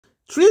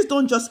Trees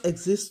don't just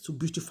exist to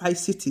beautify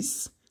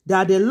cities. They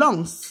are the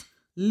lungs,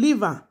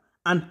 liver,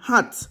 and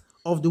heart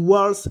of the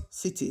world's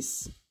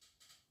cities.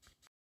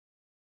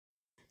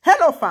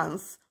 Hello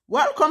fans,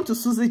 welcome to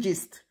Susie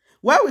Gist,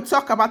 where we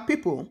talk about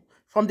people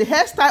from the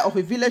hairstyle of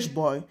a village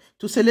boy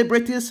to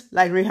celebrities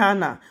like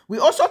Rihanna. We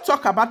also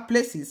talk about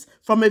places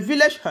from a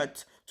village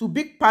hut to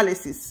big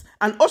palaces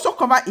and also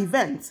cover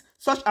events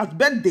such as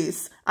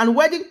birthdays and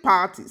wedding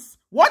parties.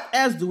 What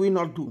else do we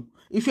not do?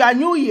 If you are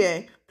new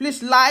here,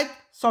 please like,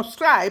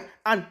 subscribe,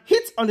 and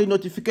hit on the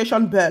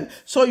notification bell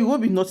so you will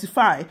be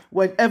notified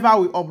whenever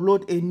we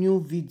upload a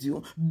new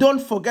video.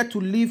 Don't forget to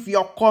leave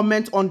your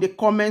comment on the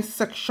comment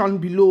section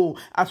below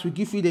as we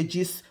give you the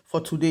gist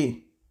for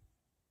today.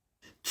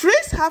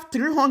 Trees have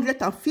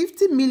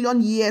 350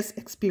 million years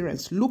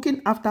experience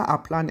looking after our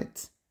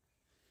planet.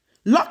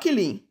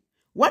 Luckily,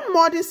 when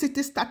modern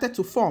cities started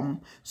to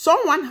form,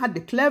 someone had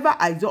the clever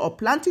idea of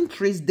planting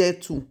trees there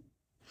too,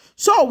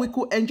 so we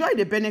could enjoy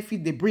the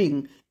benefit they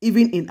bring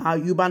even in our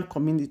urban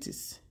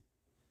communities.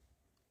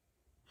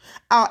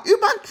 Our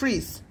urban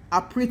trees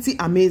are pretty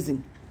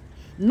amazing.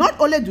 Not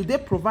only do they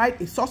provide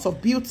a source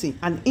of beauty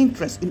and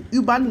interest in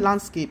urban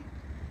landscape,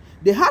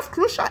 they have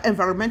crucial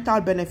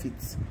environmental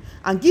benefits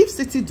and give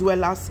city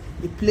dwellers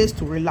a place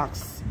to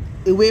relax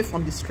away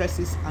from the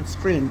stresses and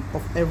strain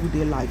of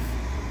everyday life.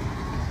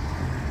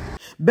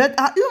 But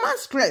our human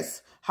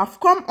stress have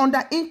come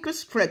under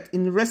increased threat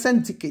in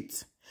recent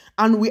decades,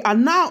 and we are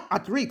now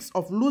at risk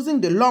of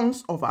losing the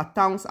lungs of our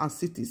towns and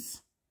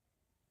cities.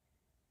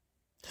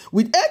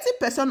 With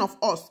 80% of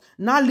us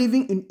now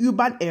living in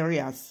urban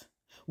areas,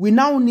 we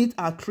now need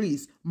our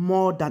trees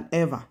more than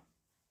ever.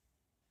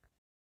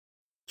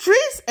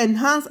 Trees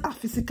enhance our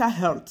physical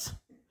health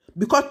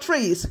because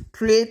trees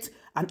create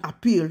an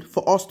appeal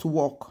for us to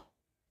walk.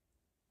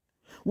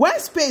 When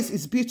space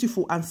is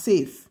beautiful and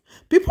safe,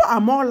 people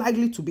are more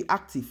likely to be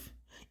active,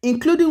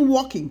 including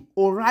walking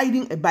or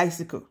riding a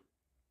bicycle.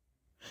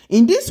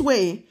 In this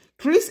way,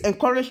 trees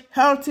encourage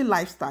healthy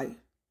lifestyle.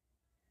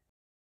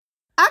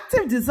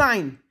 Active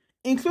design,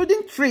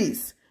 including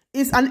trees,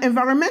 is an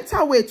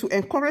environmental way to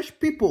encourage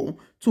people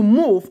to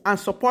move and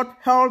support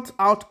health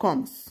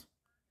outcomes.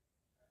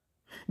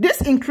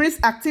 This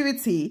increased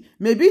activity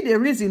may be the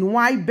reason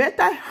why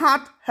better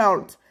heart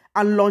health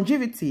and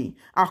longevity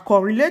are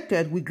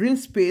correlated with green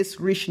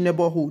space-rich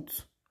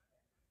neighborhoods.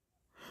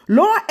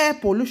 Lower air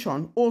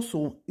pollution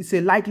also is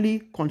a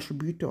likely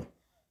contributor.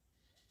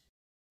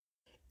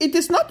 It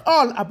is not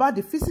all about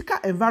the physical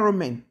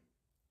environment.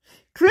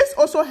 Trees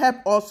also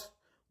help us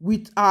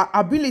with our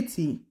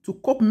ability to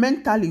cope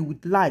mentally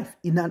with life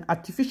in an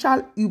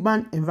artificial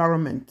urban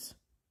environment.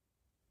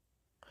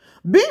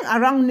 Being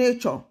around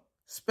nature,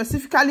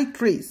 specifically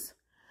trees,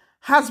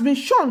 has been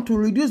shown to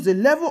reduce the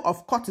level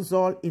of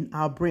cortisol in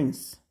our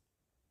brains.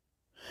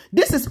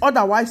 This is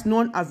otherwise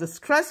known as the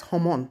stress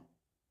hormone,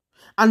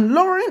 and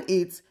lowering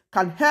it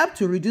can help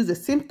to reduce the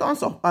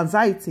symptoms of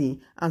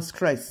anxiety and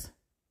stress.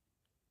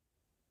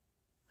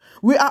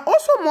 We are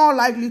also more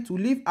likely to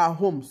leave our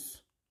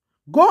homes,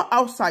 go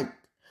outside,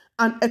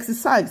 and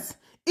exercise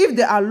if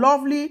there are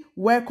lovely,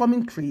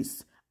 welcoming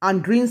trees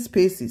and green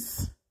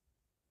spaces.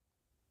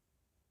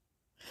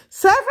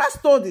 Several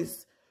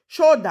studies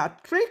show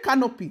that tree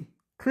canopy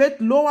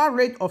create lower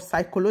rate of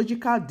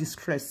psychological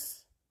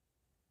distress.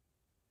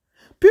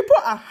 People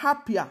are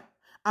happier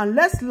and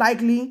less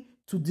likely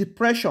to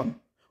depression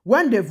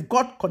when they've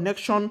got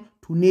connection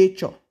to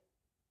nature.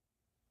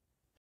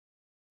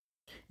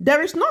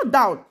 There is no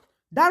doubt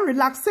that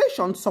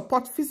relaxation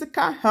supports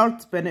physical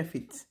health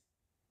benefits,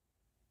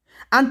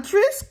 and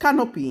trees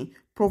canopy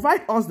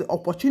provide us the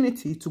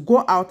opportunity to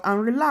go out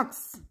and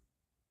relax.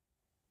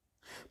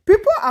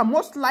 People are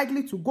most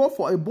likely to go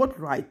for a boat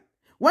ride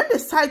when the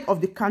side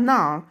of the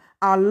canal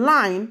are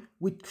lined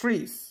with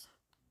trees.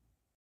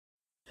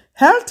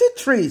 Healthy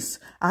trees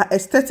are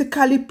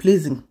aesthetically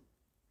pleasing.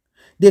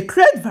 They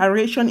create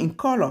variation in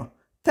color,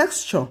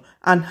 texture,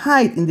 and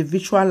height in the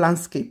visual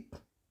landscape.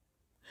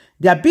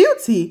 Their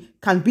beauty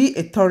can be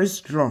a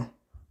tourist draw.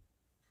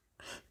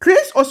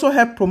 Trees also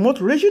help promote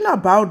regional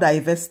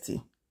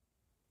biodiversity.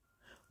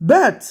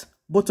 Birds,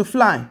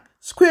 butterflies,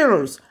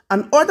 squirrels,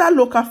 and other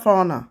local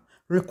fauna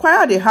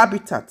require the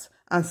habitat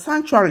and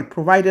sanctuary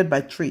provided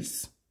by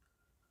trees.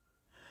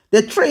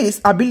 The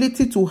trees'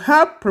 ability to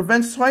help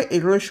prevent soil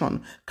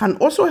erosion can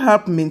also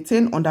help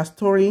maintain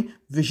understory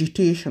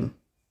vegetation.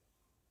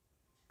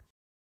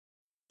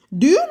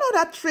 Do you know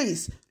that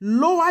trees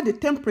lower the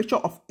temperature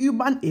of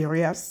urban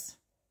areas?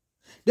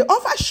 They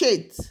offer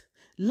shade,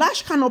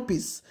 large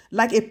canopies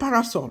like a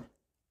parasol.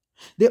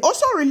 They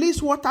also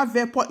release water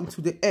vapor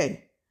into the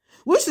air,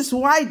 which is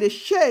why the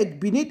shade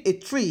beneath a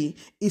tree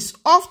is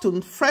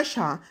often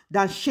fresher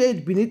than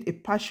shade beneath a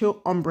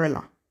partial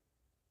umbrella.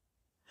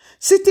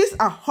 Cities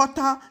are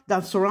hotter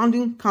than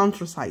surrounding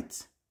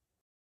countrysides.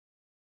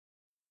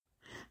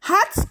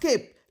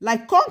 Hardscape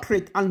like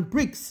concrete and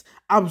bricks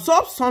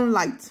absorb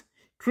sunlight,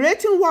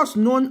 creating what's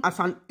known as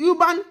an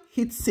urban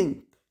heat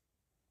sink.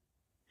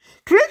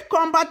 Trees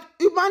combat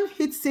urban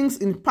heat sinks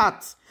in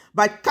part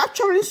by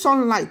capturing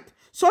sunlight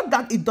so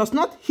that it does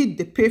not hit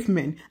the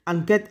pavement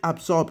and get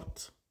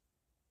absorbed.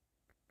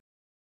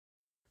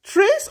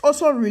 Trees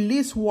also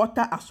release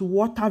water as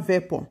water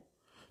vapor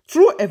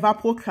through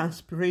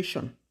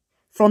evapotranspiration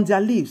from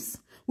their leaves,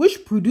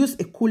 which produce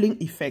a cooling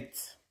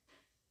effect.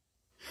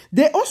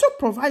 They also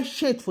provide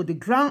shade for the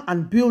ground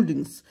and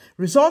buildings,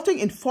 resulting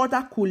in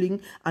further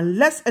cooling and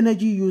less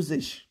energy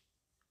usage.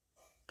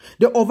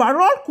 The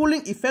overall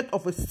cooling effect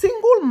of a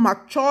single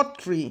mature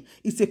tree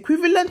is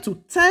equivalent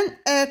to 10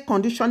 air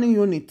conditioning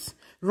units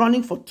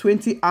running for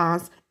 20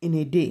 hours in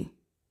a day.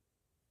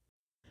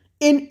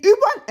 In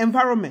urban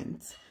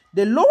environments,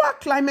 the lower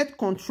climate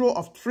control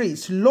of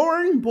trees,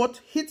 lowering both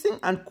heating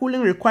and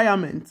cooling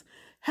requirements,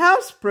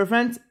 helps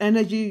prevent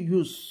energy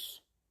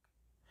use.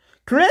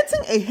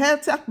 Creating a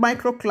healthier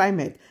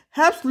microclimate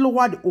helps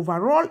lower the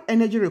overall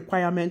energy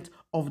requirement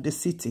of the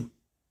city.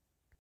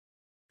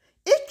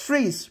 If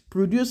trees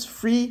produce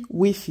free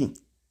Wi-Fi,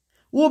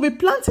 we'll be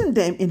planting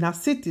them in our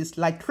cities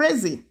like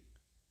crazy.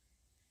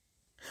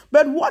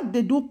 But what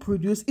they do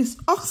produce is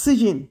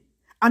oxygen,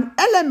 an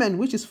element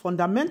which is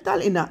fundamental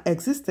in our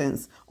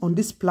existence on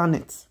this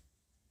planet.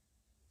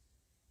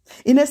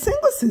 In a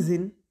single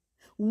season,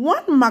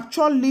 one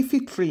mature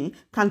leafy tree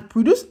can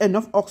produce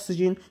enough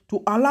oxygen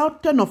to allow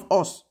 10 of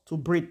us to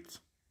breathe.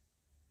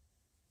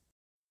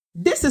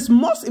 This is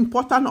most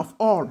important of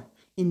all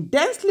in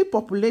densely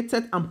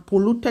populated and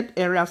polluted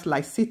areas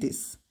like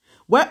cities,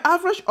 where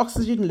average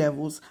oxygen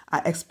levels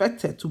are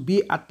expected to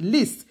be at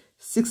least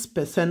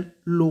 6%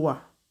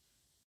 lower.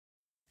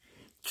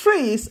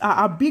 Trees are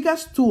our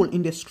biggest tool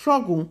in the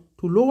struggle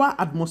to lower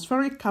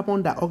atmospheric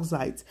carbon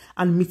dioxide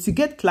and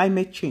mitigate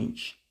climate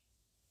change.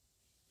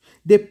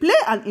 They play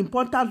an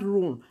important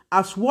role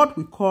as what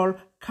we call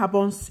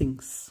carbon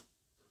sinks.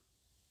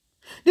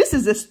 This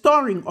is the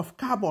storing of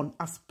carbon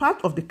as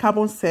part of the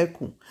carbon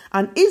cycle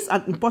and is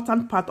an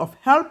important part of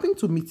helping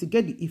to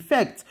mitigate the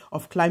effects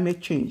of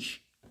climate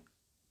change.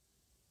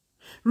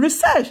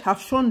 Research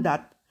has shown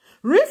that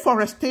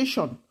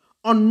reforestation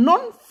on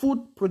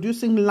non-food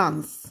producing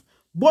lands,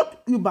 both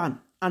urban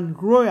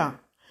and rural,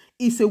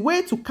 is a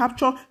way to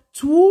capture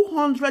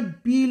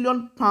 200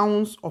 billion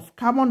pounds of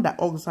carbon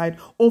dioxide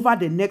over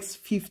the next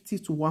 50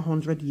 to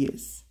 100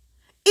 years.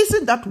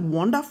 Isn't that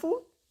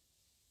wonderful?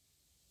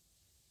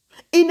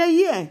 In a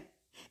year,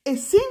 a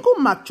single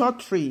mature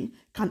tree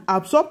can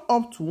absorb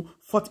up to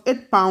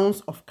 48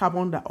 pounds of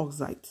carbon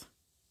dioxide.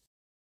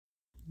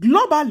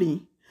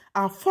 Globally,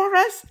 our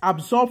forests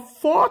absorb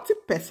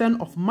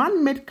 40% of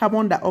man-made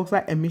carbon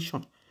dioxide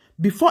emission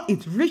before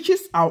it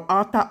reaches our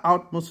outer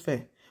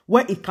atmosphere,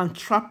 where it can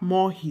trap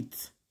more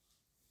heat.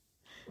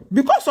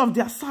 Because of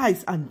their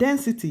size and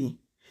density,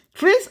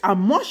 trees are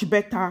much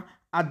better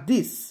at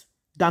this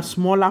than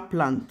smaller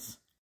plants.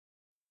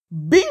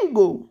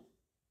 Bingo!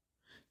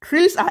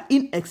 Trees are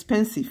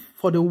inexpensive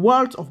for the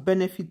wealth of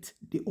benefit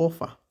they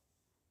offer.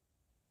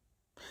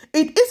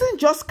 It isn't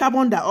just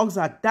carbon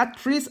dioxide that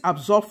trees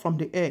absorb from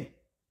the air.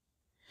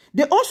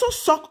 They also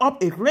suck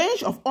up a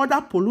range of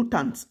other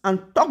pollutants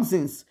and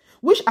toxins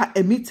which are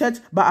emitted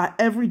by our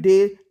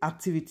everyday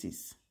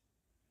activities.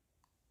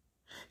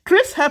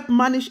 Trees help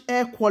manage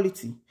air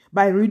quality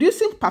by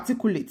reducing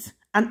particulates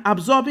and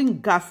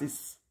absorbing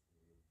gases.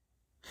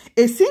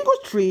 A single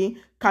tree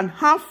can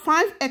have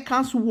 5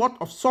 acres worth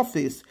of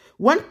surface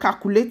when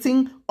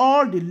calculating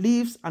all the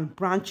leaves and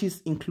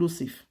branches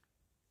inclusive.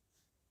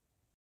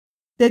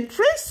 The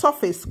tree's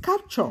surface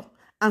captures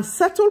and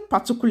settles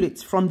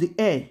particulates from the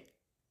air.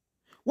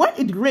 When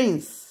it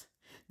rains,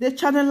 the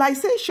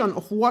channelization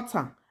of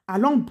water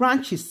along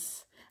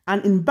branches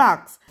and in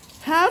bags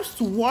helps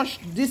to wash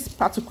this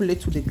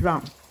particulate to the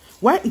ground,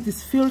 where it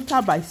is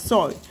filtered by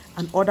soil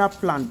and other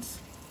plants.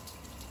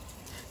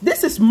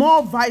 This is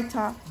more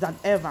vital than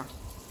ever,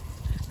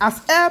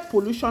 as air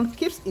pollution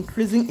keeps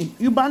increasing in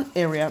urban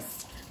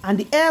areas and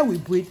the air we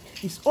breathe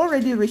is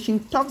already reaching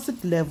toxic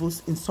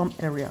levels in some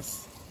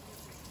areas.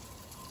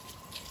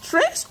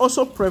 Trees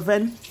also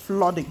prevent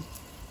flooding.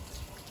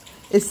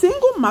 A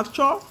single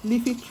mature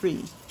leafy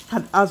tree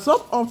can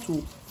absorb up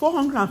to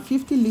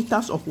 450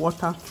 liters of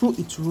water through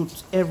its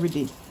roots every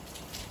day,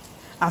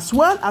 as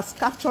well as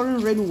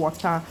capturing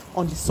rainwater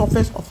on the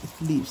surface of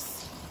its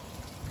leaves.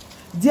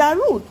 Their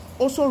roots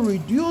also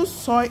reduce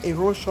soil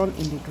erosion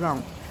in the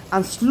ground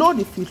and slow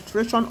the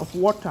filtration of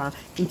water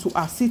into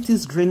our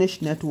city's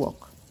drainage network.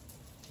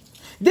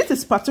 This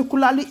is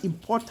particularly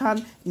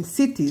important in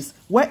cities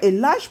where a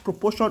large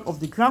proportion of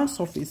the ground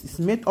surface is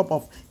made up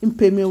of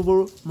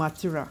impermeable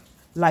material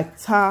like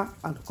tar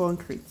and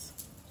concrete.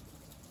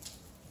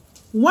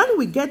 When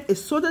we get a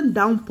sudden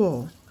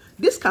downpour,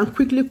 this can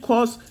quickly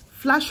cause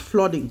flash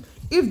flooding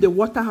if the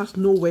water has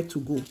nowhere to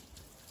go.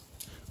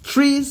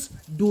 Trees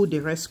do the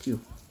rescue.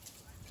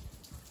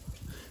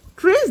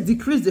 Trees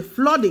decrease the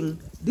flooding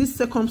these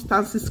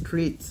circumstances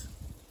create.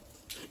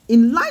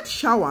 In light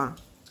shower,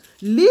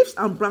 leaves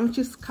and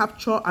branches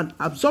capture and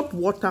absorb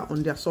water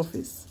on their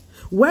surface,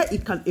 where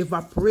it can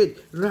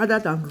evaporate rather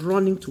than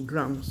running to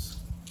grounds.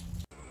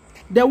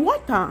 The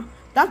water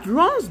that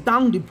runs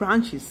down the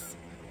branches,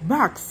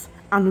 barks,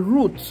 and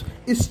roots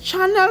is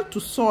channeled to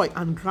soil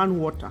and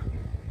groundwater.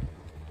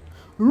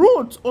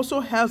 Roots also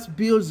helps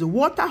build the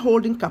water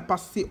holding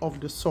capacity of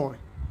the soil.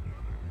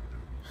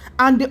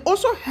 And they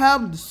also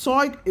help the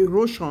soil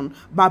erosion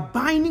by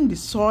binding the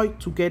soil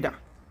together.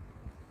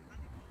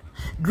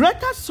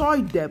 Greater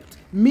soil depth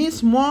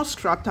means more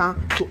strata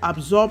to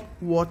absorb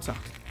water.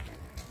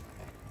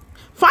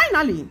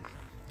 Finally,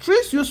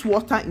 trees use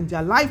water in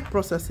their life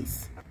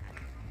processes.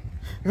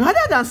 Rather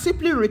than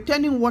simply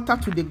returning water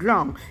to the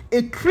ground,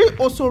 a tree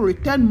also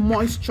returns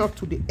moisture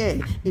to the air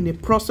in a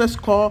process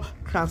called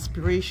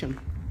transpiration.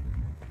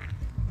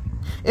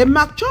 A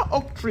mature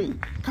oak tree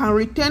can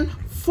return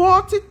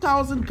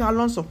 40,000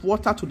 gallons of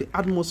water to the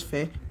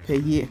atmosphere per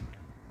year.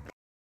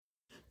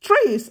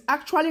 Trees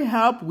actually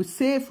help with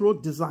safe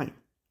road design.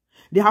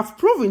 They have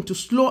proven to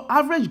slow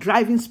average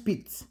driving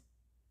speeds.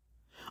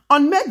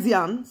 On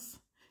medians,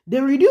 they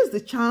reduce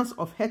the chance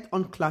of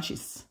head-on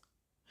clashes.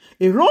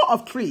 A row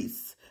of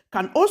trees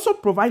can also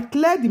provide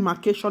clear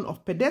demarcation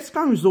of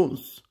pedestrian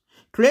zones,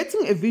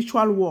 creating a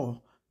visual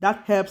wall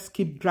that helps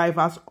keep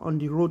drivers on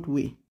the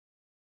roadway.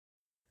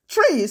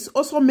 Trees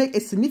also make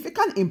a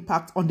significant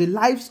impact on the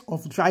lives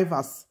of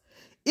drivers,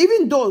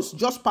 even those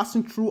just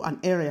passing through an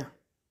area.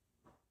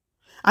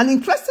 An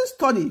interesting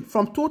study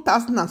from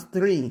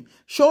 2003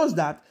 shows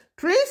that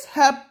trees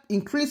help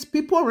increase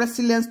people's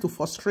resilience to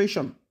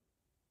frustration.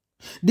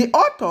 The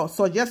author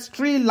suggests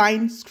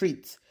tree-lined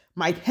streets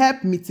might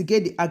help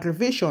mitigate the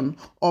aggravation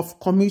of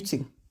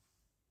commuting.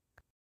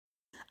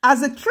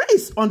 As the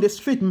trees on the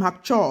street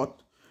matured,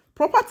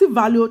 property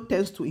value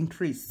tends to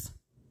increase.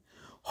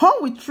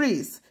 Homes with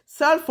trees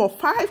sell for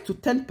 5 to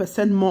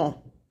 10%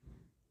 more.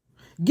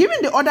 Given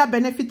the other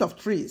benefit of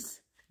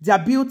trees, their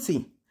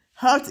beauty,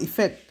 health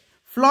effect,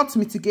 flood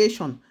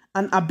mitigation,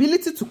 and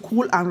ability to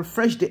cool and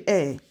refresh the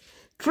air,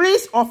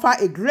 trees offer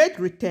a great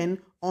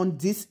return on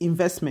this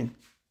investment.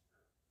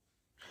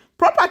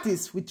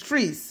 Properties with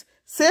trees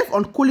save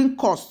on cooling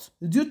costs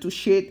due to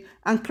shade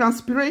and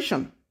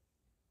transpiration.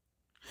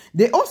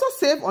 They also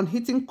save on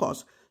heating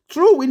costs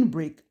through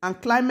windbreak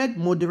and climate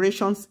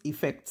moderation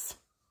effects.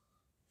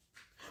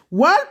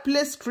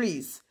 Well-placed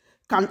trees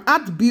can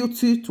add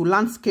beauty to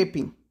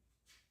landscaping.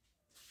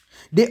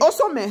 They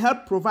also may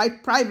help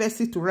provide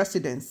privacy to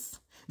residents,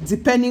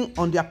 depending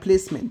on their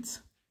placement.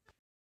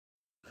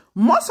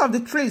 Most of the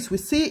trees we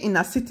see in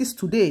our cities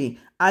today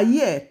are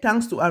here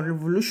thanks to our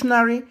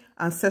revolutionary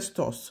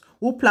ancestors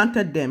who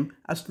planted them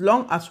as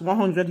long as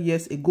 100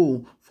 years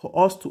ago for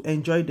us to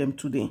enjoy them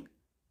today.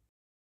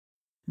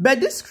 But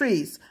these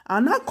trees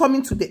are now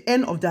coming to the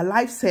end of their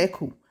life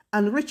cycle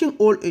and reaching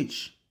old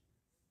age.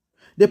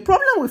 The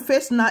problem we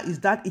face now is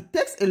that it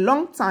takes a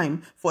long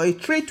time for a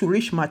tree to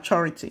reach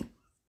maturity.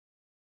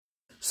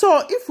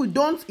 So if we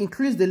don't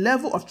increase the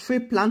level of tree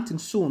planting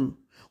soon,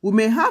 we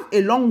may have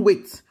a long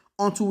wait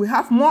until we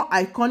have more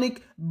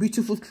iconic,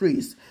 beautiful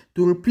trees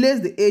to replace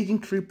the aging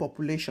tree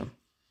population.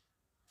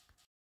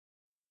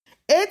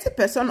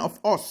 80% of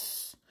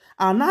us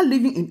are now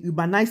living in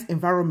urbanized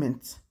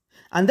environments,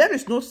 and there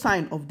is no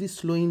sign of this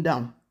slowing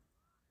down.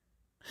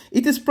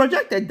 It is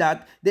projected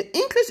that the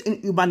increase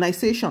in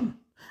urbanization,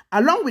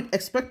 along with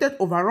expected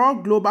overall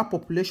global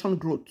population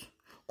growth,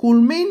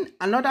 could mean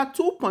another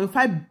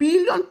 2.5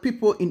 billion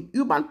people in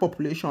urban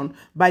population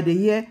by the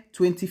year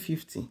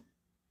 2050.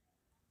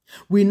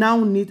 We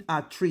now need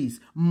our trees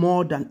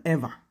more than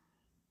ever.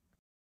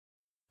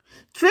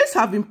 Trees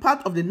have been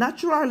part of the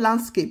natural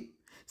landscape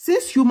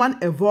since humans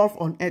evolved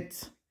on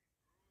Earth.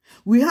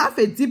 We have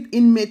a deep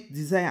innate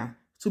desire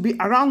to be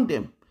around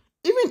them,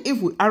 even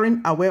if we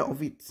aren't aware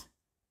of it.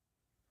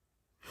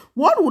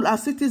 What would our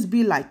cities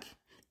be like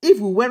if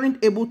we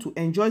weren't able to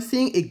enjoy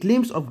seeing a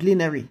glimpse of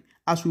greenery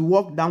as we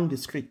walk down the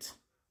street?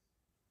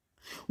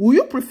 Would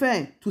you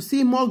prefer to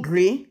see more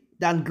gray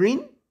than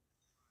green?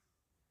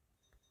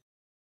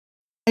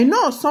 I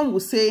know some will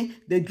say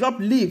they drop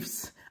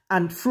leaves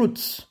and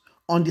fruits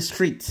on the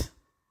street.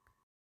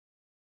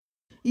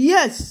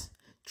 Yes,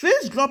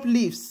 trees drop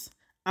leaves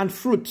and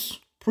fruits,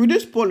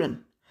 produce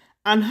pollen,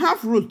 and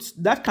have roots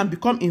that can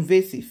become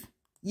invasive.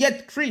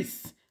 Yet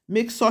trees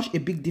make such a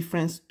big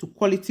difference to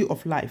quality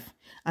of life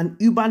and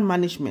urban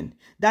management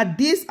that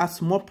these are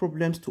small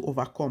problems to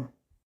overcome.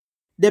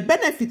 The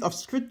benefit of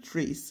street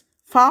trees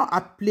far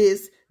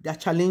outweighs their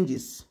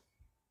challenges.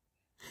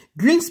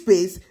 Green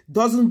space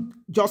doesn't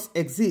just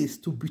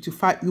exist to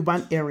beautify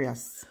urban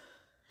areas.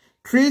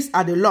 Trees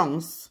are the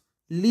lungs,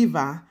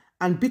 liver,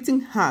 and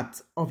beating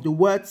heart of the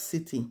world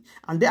city,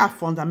 and they are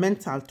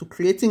fundamental to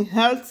creating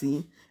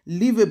healthy,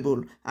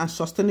 livable, and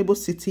sustainable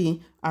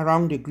city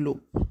around the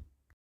globe.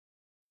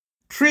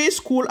 Trees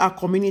cool our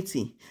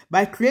community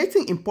by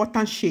creating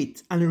important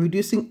shade and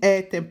reducing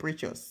air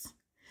temperatures.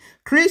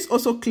 Trees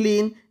also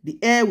clean the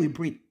air we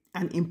breathe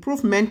and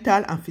improve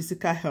mental and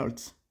physical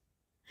health.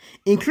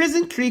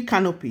 Increasing tree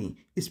canopy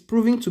is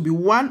proving to be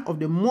one of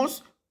the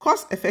most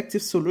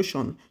cost-effective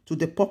solutions to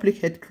the public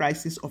health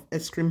crisis of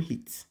extreme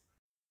heat.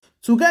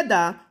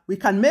 Together, we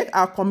can make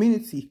our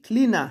community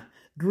cleaner,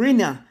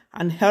 greener,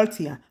 and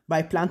healthier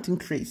by planting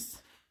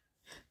trees.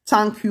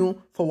 Thank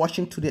you for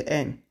watching to the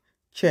end.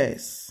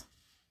 Cheers.